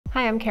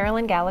Hi, I'm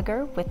Carolyn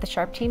Gallagher with the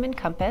Sharp Team in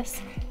Compass,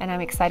 and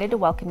I'm excited to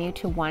welcome you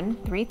to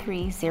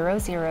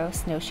 13300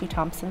 Snowshoe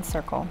Thompson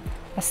Circle,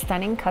 a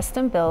stunning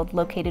custom build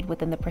located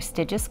within the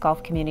prestigious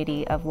golf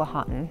community of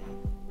Lahontan.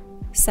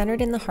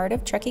 Centered in the heart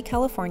of Truckee,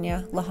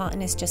 California,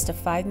 Lahontan is just a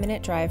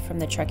 5-minute drive from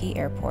the Truckee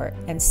Airport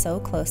and so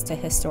close to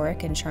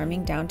historic and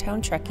charming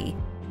downtown Truckee.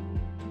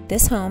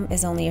 This home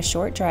is only a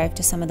short drive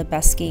to some of the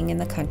best skiing in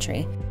the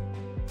country.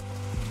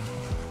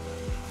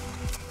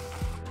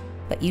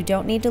 But you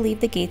don't need to leave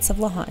the gates of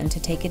Lahontan to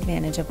take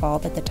advantage of all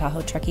that the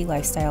Tahoe Truckee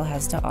lifestyle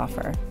has to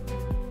offer.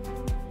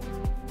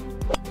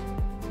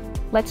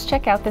 Let's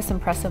check out this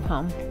impressive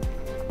home.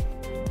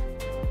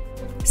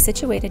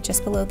 Situated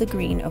just below the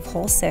green of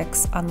Hole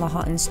 6 on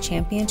Lahontan's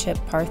championship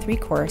par 3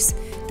 course,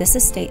 this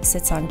estate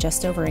sits on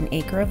just over an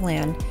acre of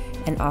land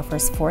and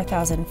offers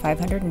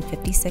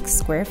 4,556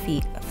 square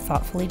feet of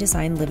thoughtfully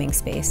designed living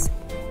space.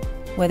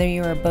 Whether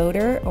you're a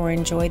boater or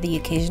enjoy the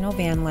occasional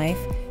van life,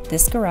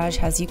 this garage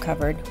has you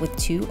covered with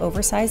 2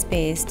 oversized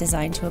bays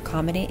designed to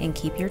accommodate and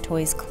keep your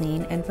toys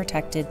clean and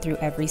protected through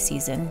every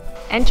season.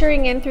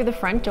 Entering in through the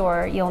front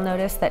door, you'll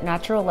notice that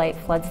natural light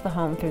floods the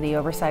home through the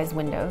oversized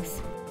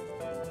windows.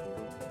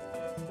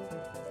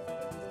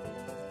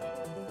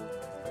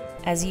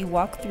 As you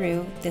walk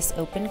through this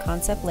open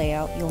concept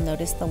layout, you'll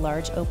notice the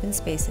large open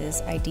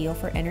spaces ideal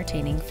for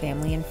entertaining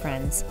family and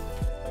friends.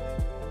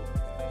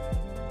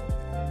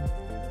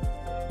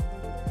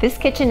 This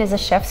kitchen is a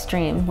chef's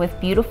dream with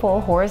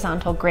beautiful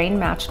horizontal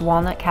grain-matched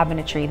walnut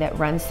cabinetry that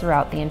runs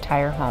throughout the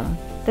entire home.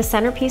 The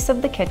centerpiece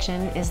of the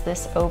kitchen is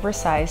this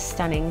oversized,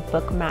 stunning,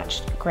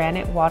 book-matched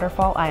granite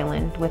waterfall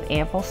island with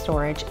ample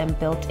storage and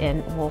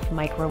built-in Wolf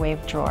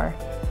microwave drawer.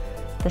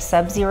 The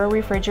Sub-Zero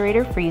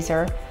refrigerator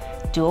freezer,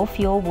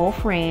 dual-fuel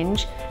Wolf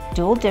range,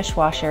 dual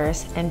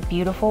dishwashers, and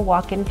beautiful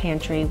walk-in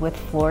pantry with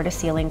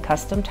floor-to-ceiling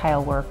custom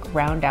tile work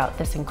round out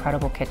this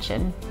incredible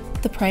kitchen.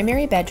 The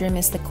primary bedroom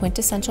is the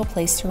quintessential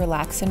place to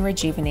relax and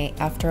rejuvenate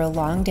after a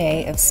long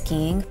day of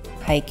skiing,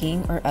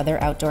 hiking, or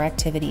other outdoor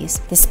activities.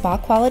 The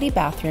spa-quality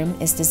bathroom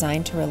is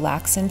designed to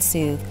relax and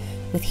soothe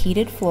with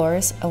heated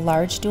floors, a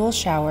large dual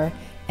shower,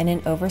 and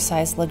an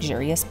oversized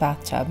luxurious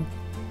bathtub.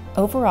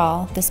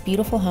 Overall, this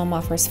beautiful home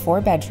offers 4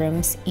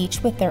 bedrooms,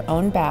 each with their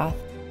own bath,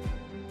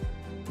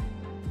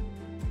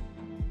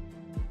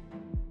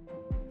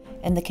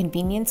 and the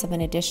convenience of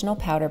an additional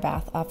powder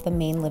bath off the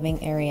main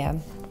living area.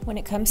 When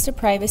it comes to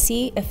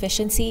privacy,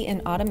 efficiency,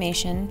 and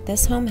automation,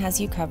 this home has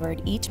you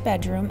covered. Each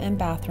bedroom and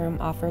bathroom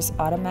offers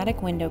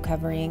automatic window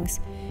coverings.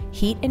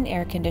 Heat and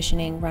air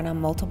conditioning run on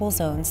multiple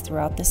zones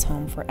throughout this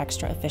home for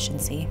extra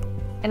efficiency.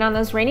 And on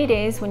those rainy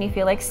days when you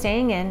feel like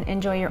staying in,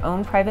 enjoy your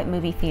own private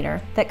movie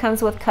theater that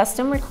comes with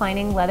custom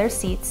reclining leather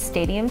seats,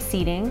 stadium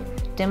seating,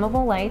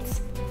 dimmable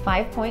lights,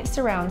 5-point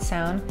surround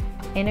sound,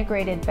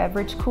 integrated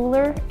beverage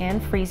cooler,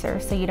 and freezer,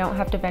 so you don't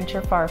have to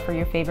venture far for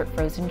your favorite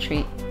frozen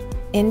treat.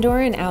 Indoor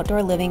and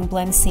outdoor living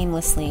blend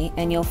seamlessly,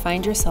 and you'll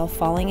find yourself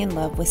falling in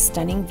love with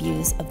stunning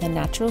views of the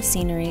natural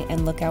scenery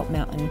and Lookout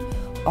Mountain,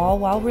 all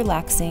while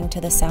relaxing to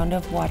the sound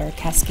of water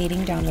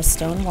cascading down the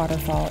stone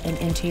waterfall and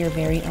into your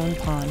very own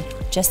pond.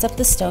 Just up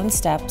the stone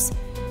steps,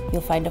 you'll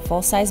find a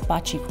full-size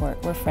bocce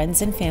court where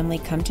friends and family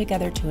come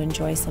together to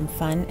enjoy some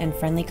fun and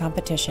friendly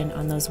competition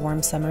on those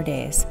warm summer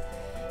days.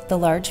 The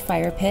large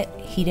fire pit,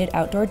 heated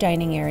outdoor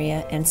dining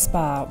area, and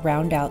spa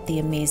round out the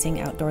amazing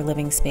outdoor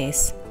living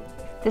space.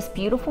 This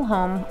beautiful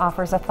home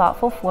offers a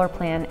thoughtful floor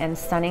plan and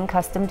stunning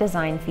custom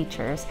design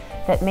features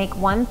that make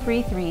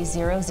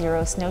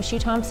 13300 Snowshoe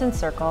Thompson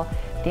Circle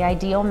the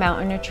ideal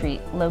mountain retreat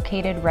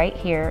located right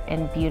here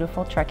in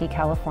beautiful Truckee,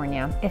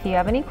 California. If you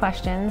have any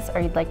questions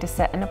or you'd like to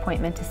set an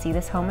appointment to see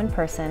this home in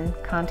person,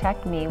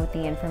 contact me with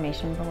the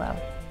information below.